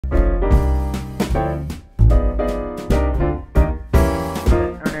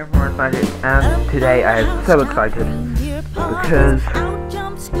Magic, and today I am so excited because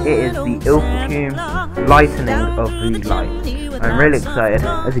it is the ilfracombe lightening of the light. I'm really excited.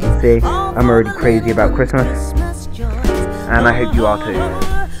 As you can see, I'm already crazy about Christmas, and I hope you are too.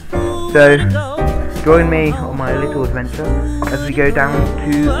 So join me on my little adventure as we go down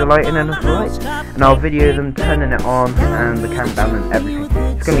to the lightening of the light, and I'll video them turning it on and the countdown and everything.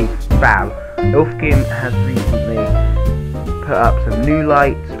 It's going to be fab. ilfracombe has recently put up some new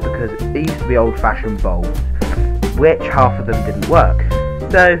lights because they used to be old-fashioned bulbs, which half of them didn't work.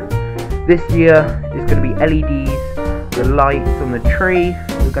 So this year is going to be LEDs. The lights on the tree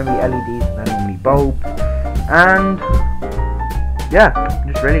are going to be LEDs, and they're normally bulbs. And yeah,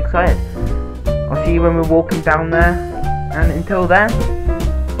 I'm just really excited. I'll see you when we're walking down there, and until then,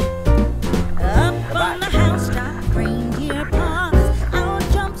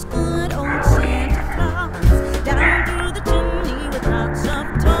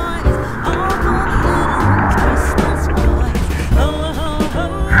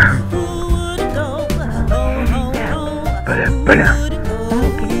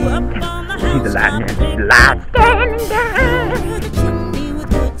 see the light standing down.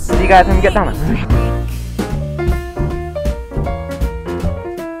 See you guys when we get down there.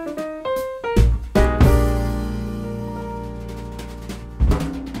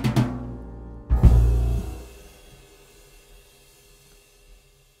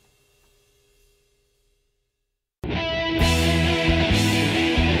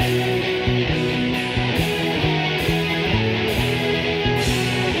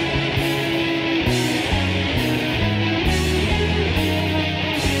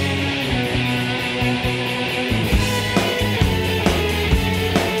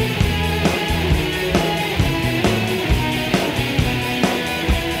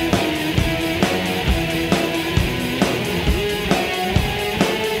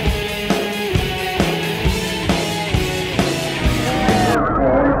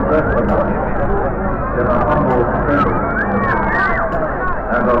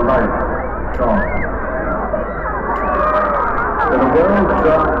 And a light shone. In a world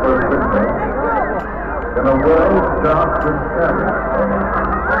dark for Christmas, in a world dark with terror,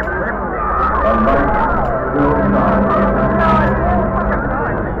 a light still shines.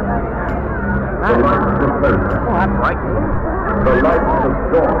 The lights of hope. Oh, that's right. The lights of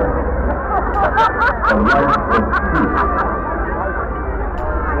joy. The lights of peace.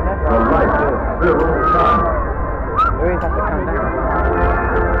 The light still shines.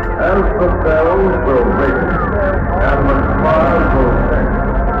 As the bells will ring and the choirs will sing,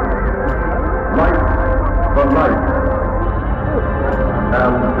 light for light,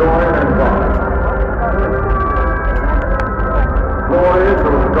 and joy and God. Glory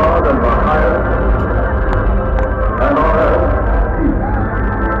to God in the highest, and on earth peace,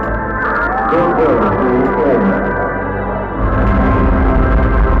 goodwill to all men.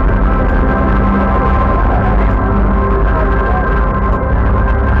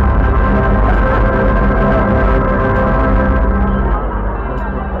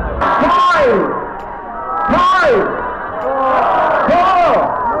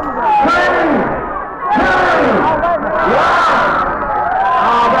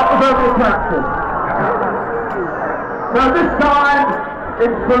 So this time,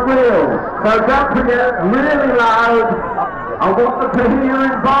 it's for real. So don't forget, really loud. I want them to hear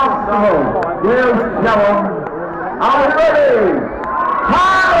in Barnstable. We'll show them. Are we ready?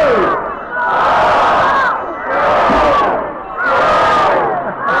 Five!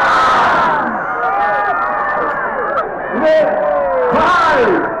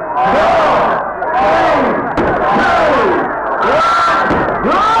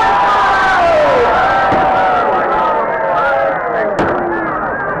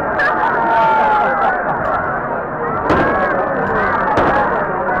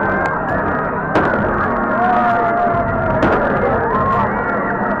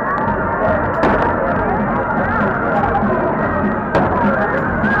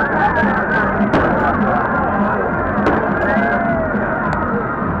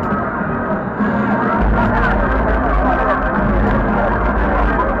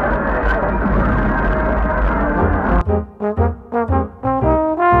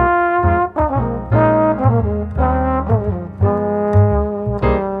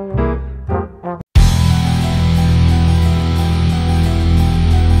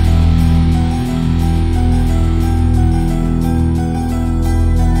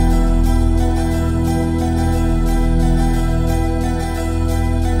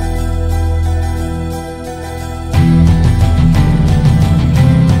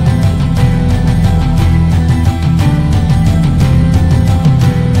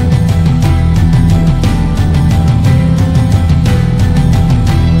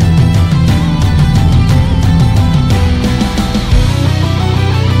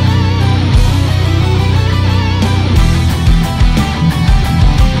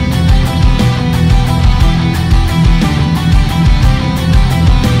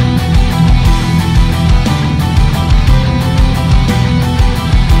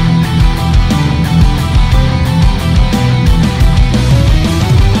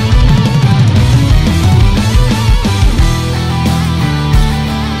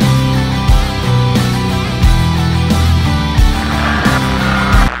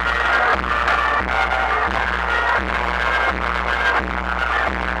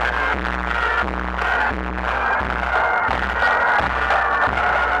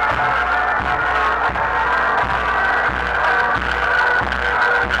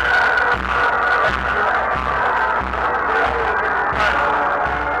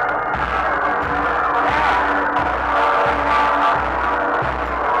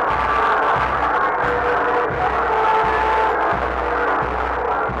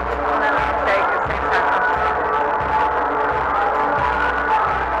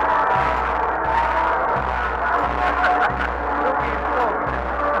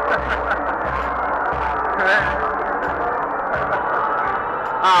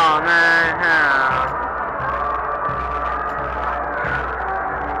 Oh man, how?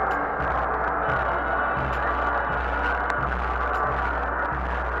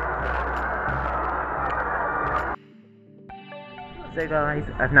 So guys,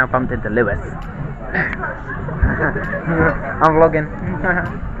 I've now bumped into Lewis. I'm vlogging.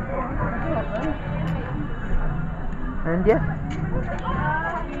 And yeah,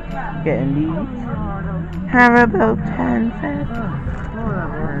 getting these Haribo 10 fed.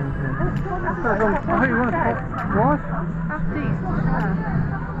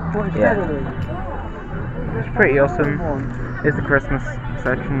 What? Yeah. It's pretty awesome. It's the Christmas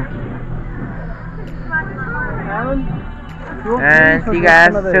section. And see you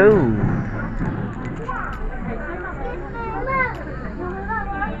guys soon.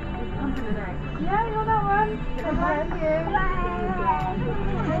 Yeah, you're that one. Thank you.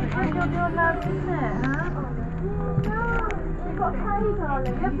 It's your love, isn't it? Huh? You've got to pay, darling.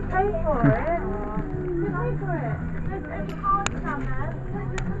 You have to pay for it. You pay for it. There's a card down there.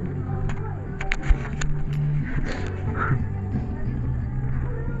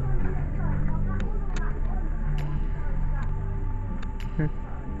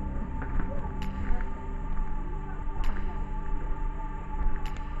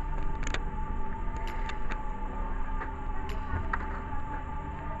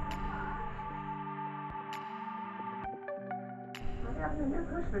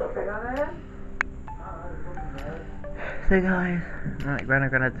 So guys, I'm at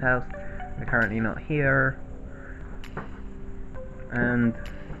Granddad's house. They're currently not here. And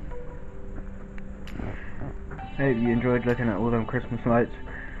I hope you enjoyed looking at all them Christmas lights.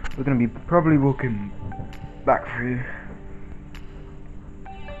 We're going to be probably walking back through.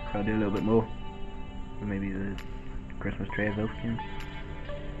 So I'll do a little bit more. Maybe the Christmas tree of Ilfracombe.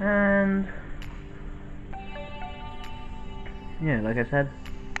 And yeah, like I said,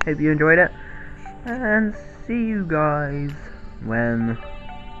 hope you enjoyed it. And see you guys when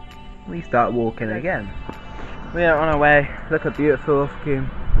we start walking again. We are on our way. Look at beautiful Ilfracombe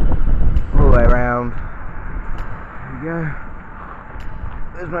all the way around. There we go.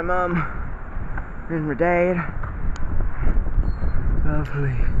 There's my mum. There's my dad.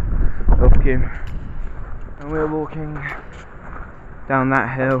 Lovely Ilfracombe. And we're walking down that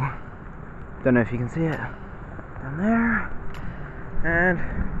hill. Don't know if you can see it. Down there. And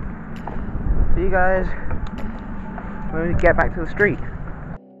see you guys when we get back to the street.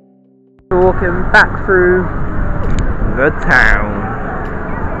 We're walking back through the town.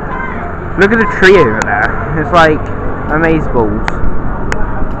 Look at the tree over there. It's like amazeballs.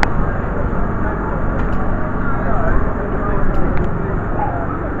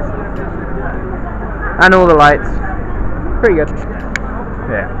 And all the lights. Pretty good.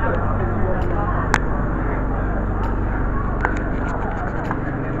 Yeah.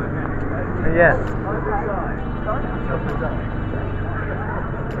 Yeah.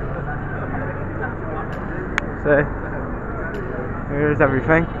 So here's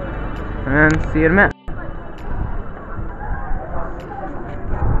everything, and see you in a minute.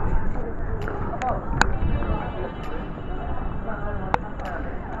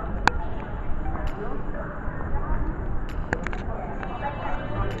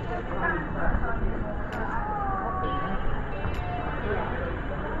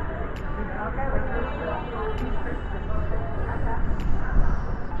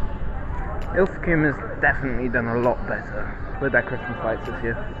 Ilfracombe has definitely done a lot better with their Christmas lights this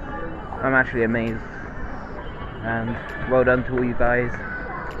year. I'm actually amazed, and well done to all you guys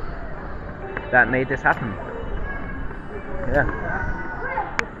that made this happen. Yeah.